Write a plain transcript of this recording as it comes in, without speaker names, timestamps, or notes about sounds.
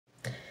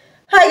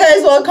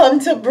guys, welcome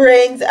to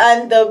Brains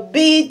and the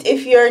Beat.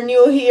 If you're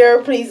new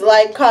here, please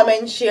like,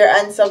 comment, share,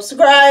 and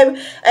subscribe.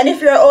 And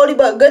if you're oldie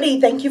but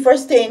goodie, thank you for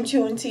staying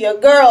tuned to your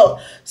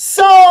girl.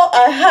 So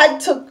I had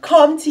to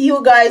come to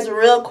you guys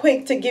real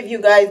quick to give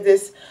you guys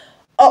this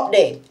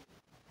update.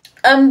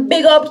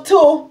 Big up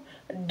to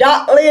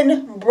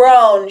Dotlin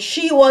Brown.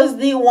 She was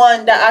the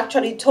one that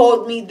actually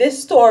told me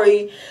this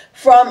story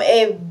from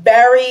a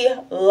very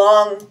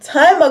long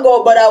time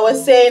ago, but I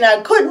was saying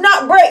I could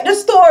not break the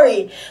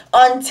story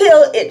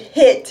until it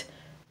hit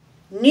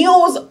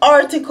news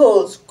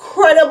articles,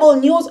 credible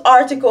news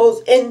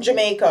articles in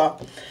Jamaica.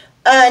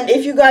 And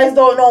if you guys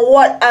don't know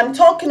what I'm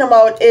talking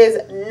about, is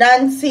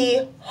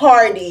Nancy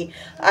Hardy.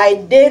 I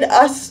did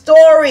a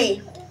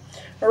story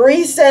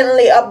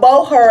recently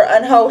about her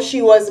and how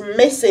she was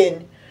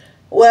missing.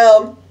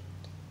 Well,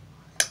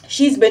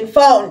 she's been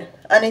found,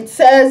 and it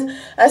says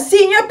a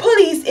senior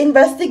police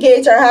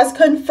investigator has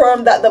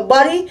confirmed that the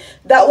body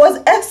that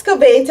was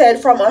excavated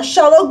from a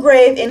shallow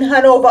grave in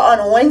Hanover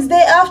on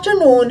Wednesday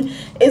afternoon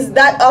is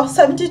that of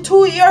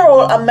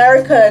 72-year-old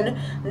American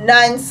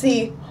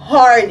Nancy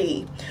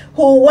Hardy,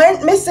 who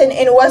went missing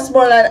in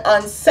Westmoreland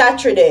on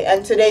Saturday,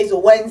 and today's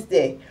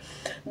Wednesday.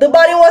 The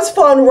body was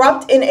found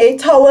wrapped in a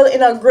towel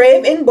in a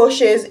grave in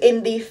bushes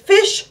in the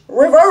Fish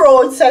River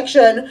Road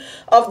section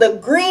of the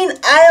Green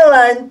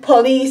Island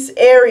police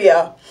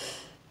area.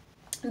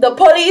 The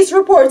police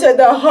reported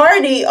the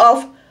Hardy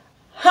of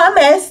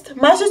Hamest,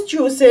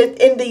 Massachusetts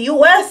in the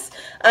U.S.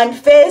 and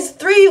Phase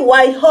 3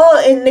 Whitehall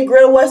in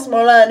Negril,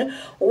 Westmoreland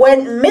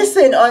went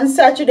missing on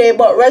Saturday,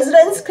 but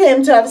residents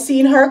claim to have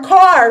seen her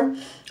car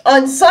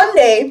on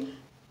Sunday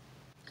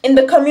in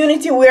the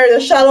community where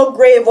the shallow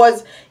grave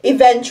was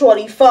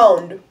eventually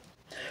found.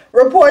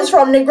 Reports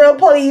from Negril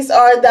police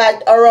are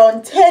that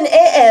around 10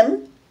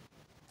 a.m.,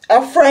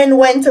 a friend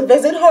went to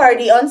visit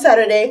Hardy on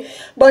Saturday,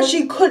 but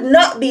she could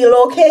not be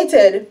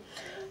located.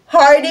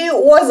 Hardy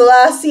was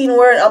last seen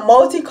wearing a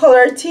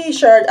multicolored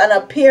t-shirt and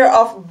a pair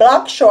of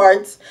black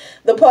shorts.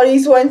 The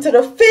police went to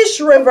the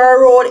Fish River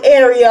Road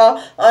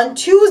area on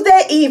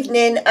Tuesday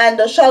evening and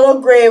the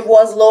shallow grave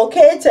was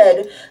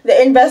located.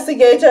 The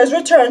investigators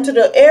returned to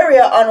the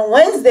area on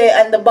Wednesday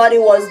and the body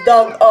was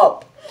dug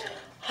up.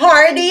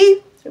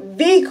 Hardy's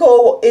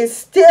vehicle is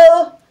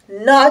still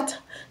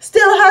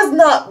has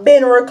not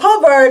been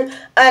recovered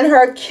and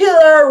her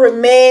killer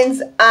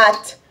remains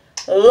at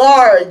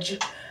large.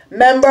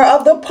 Member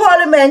of the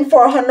Parliament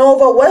for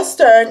Hanover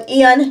Western,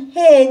 Ian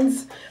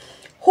Haynes,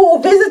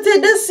 who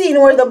visited the scene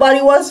where the body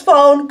was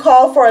found,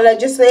 called for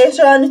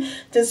legislation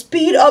to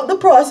speed up the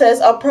process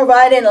of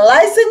providing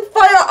licensed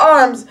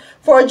firearms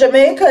for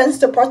Jamaicans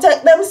to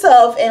protect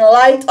themselves in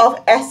light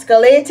of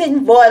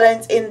escalating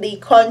violence in the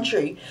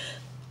country.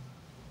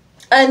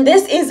 And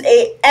this is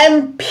a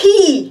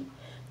MP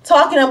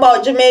talking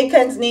about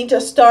Jamaicans need to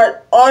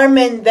start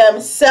arming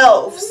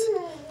themselves.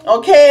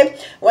 Okay,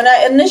 when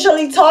I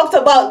initially talked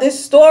about this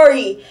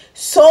story,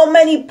 so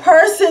many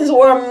persons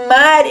were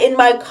mad in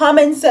my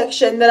comment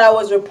section that I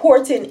was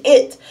reporting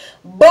it.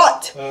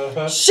 But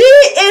she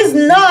is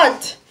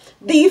not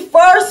the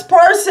first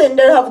person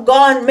that have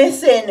gone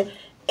missing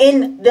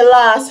in the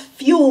last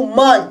few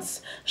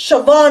months.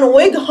 Siobhan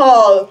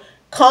Wighall,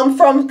 come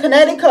from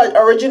Connecticut,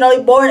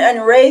 originally born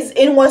and raised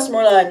in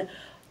Westmoreland,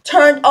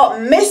 turned up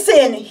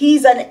missing.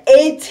 He's an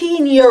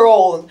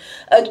 18-year-old,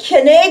 a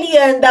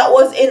Canadian that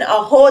was in a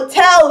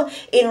hotel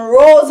in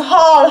Rose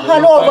Hall,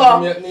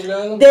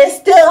 Hanover. They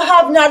still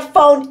have not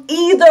found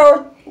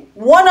either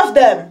one of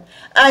them.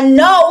 And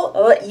now,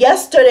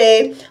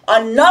 yesterday,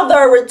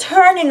 another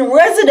returning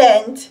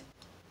resident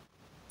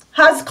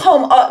has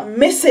come up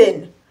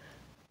missing.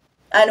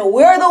 And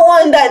we're the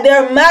one that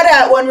they're mad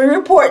at when we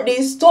report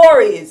these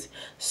stories.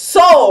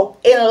 So,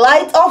 in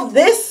light of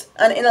this,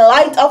 and in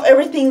light of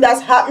everything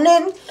that's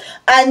happening,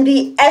 and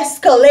the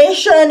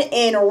escalation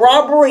in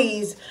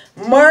robberies,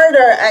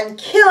 murder, and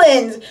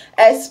killings,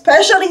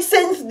 especially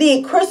since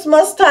the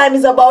Christmas time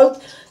is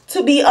about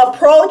to be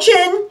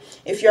approaching,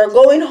 if you're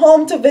going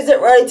home to visit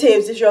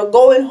relatives, if you're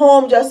going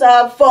home just to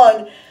have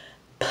fun,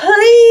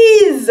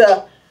 please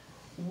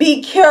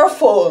be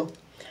careful.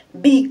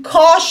 Be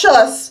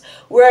cautious.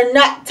 We're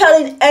not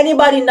telling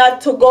anybody not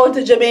to go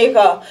to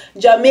Jamaica.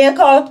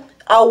 Jamaica,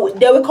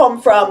 they will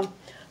come from.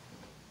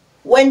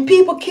 When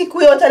people kick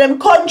we out of them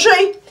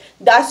country,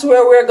 that's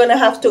where we're going to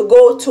have to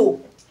go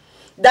to.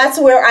 That's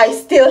where I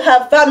still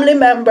have family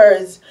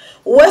members.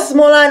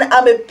 Westmoreland,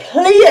 I'm a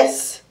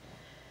place.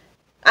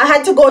 I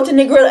had to go to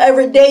Negril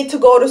every day to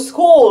go to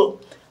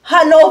school.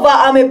 Hanover,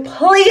 I'm a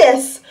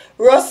place.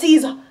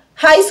 Rossi's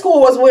high school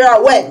was where I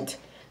went.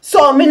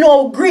 So I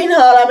know Green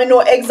Hall, I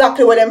know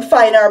exactly where them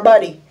find our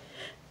body.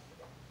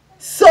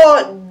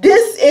 So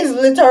this is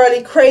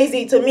literally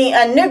crazy to me.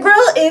 And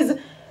Negril is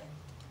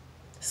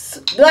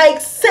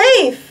like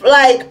safe.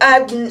 Like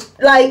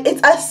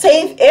it's a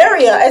safe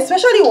area,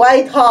 especially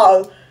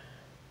Whitehall.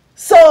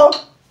 So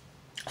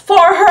for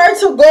her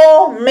to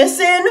go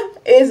missing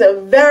is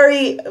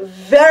very,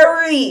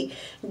 very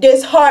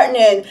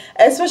disheartening,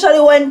 especially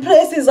when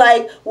places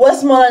like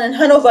Westmoreland and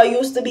Hanover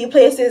used to be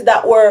places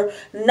that were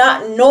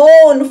not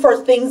known for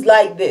things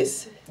like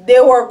this. They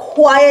were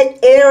quiet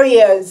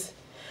areas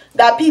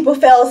that people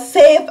felt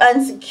safe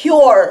and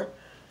secure.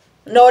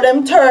 Now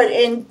them turned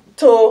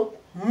into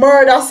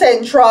murder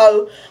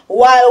central,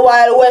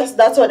 wild west.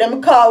 That's what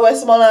them call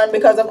Westmoreland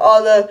because of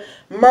all the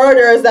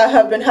murders that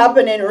have been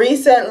happening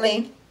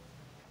recently.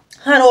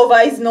 Hanover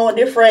is no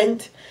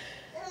different.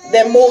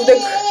 They moved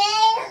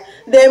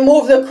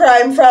the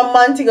crime from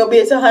Montego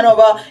Bay to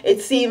Hanover.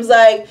 It seems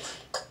like,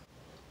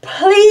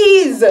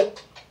 please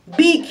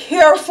be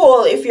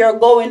careful if you're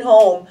going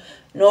home.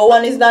 No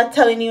one is not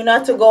telling you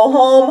not to go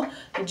home.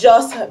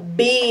 Just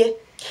be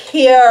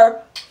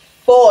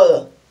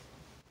careful.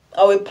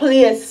 Our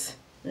place,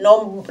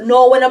 no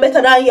one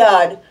better than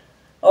yard.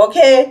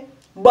 Okay?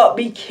 But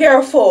be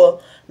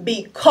careful.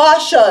 Be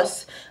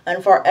cautious.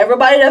 And for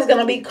everybody that's going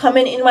to be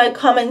coming in my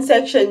comment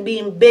section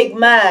being big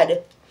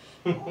mad,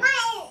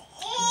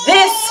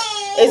 this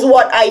is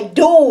what I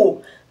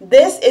do.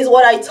 This is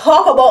what I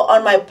talk about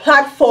on my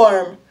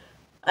platform.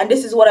 And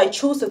this is what I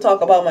choose to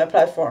talk about on my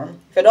platform.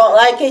 If you don't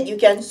like it, you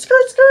can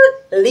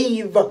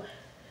leave.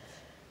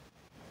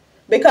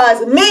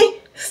 Because me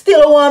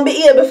still want to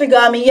be able to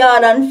go in my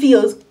yard and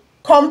feel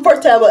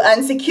comfortable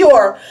and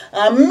secure.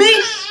 And me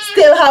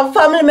still have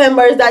family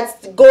members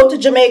that go to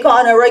Jamaica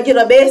on a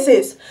regular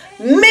basis.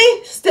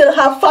 Me still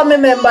have family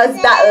members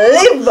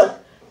that live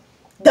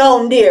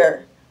down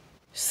there.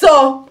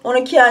 So,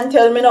 you can't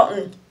tell me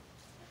nothing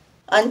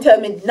and tell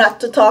me not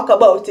to talk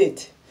about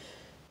it.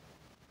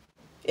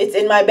 It's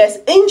in my best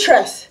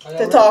interest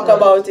to talk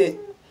about it.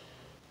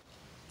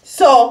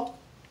 So,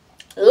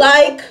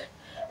 like,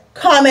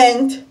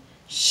 comment,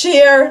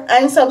 share,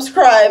 and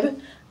subscribe.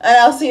 And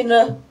I'll see you in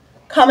the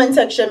comment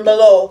section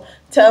below.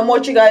 Tell me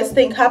what you guys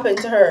think happened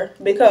to her.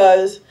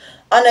 Because,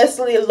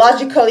 honestly,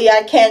 logically,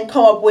 I can't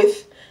come up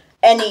with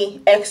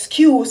any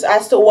excuse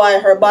as to why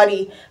her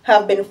body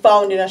have been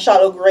found in a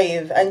shallow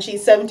grave, and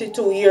she's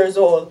 72 years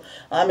old.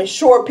 I'm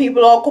sure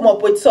people all come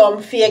up with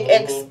some fake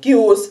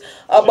excuse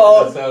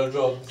about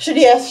she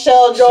did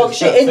sell drugs,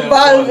 she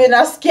involved in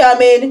a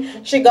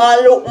scamming, she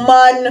gonna look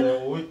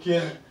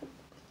man.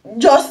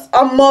 Just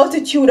a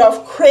multitude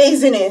of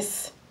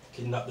craziness.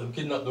 Kidnap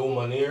the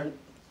woman here.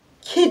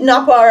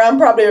 Kidnap her and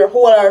probably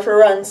hold her for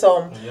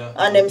ransom,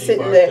 and them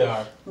sitting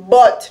there.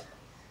 But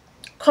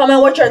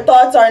comment what your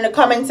thoughts are in the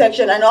comment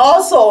section. And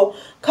also,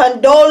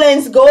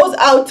 condolence goes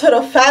out to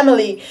the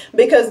family,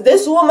 because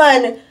this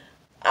woman,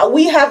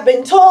 we have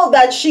been told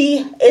that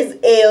she is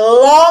a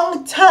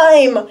long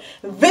time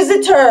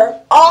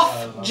visitor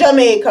of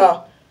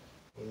Jamaica.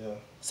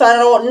 So I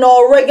don't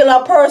know,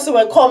 regular person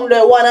will come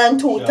there 1 and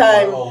 2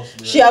 times.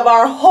 She have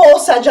our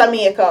house at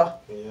Jamaica.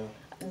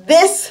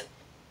 This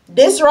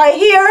right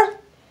here,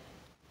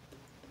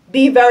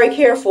 be very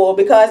careful,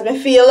 because I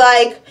feel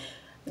like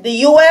the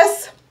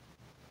US,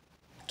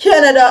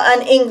 Canada,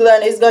 and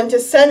England is going to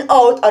send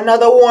out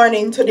another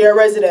warning to their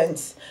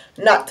residents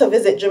not to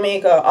visit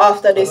Jamaica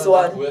after this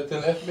one. Wait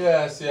till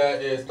FBI and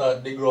CIA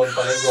start the ground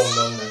for the ground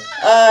down there.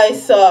 I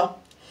saw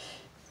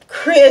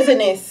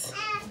craziness.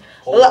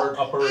 Covert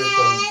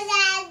operations.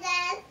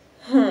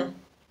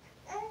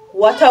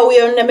 What are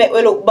we on to make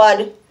we look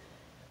bad?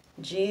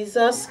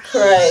 Jesus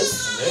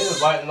Christ. They're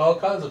inviting all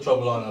kinds of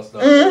trouble on us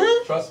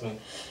though. Trust me.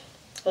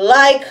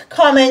 Like,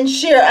 comment,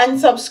 share, and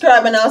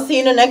subscribe, and I'll see you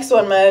in the next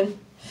one, man.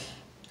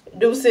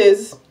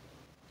 Deuces.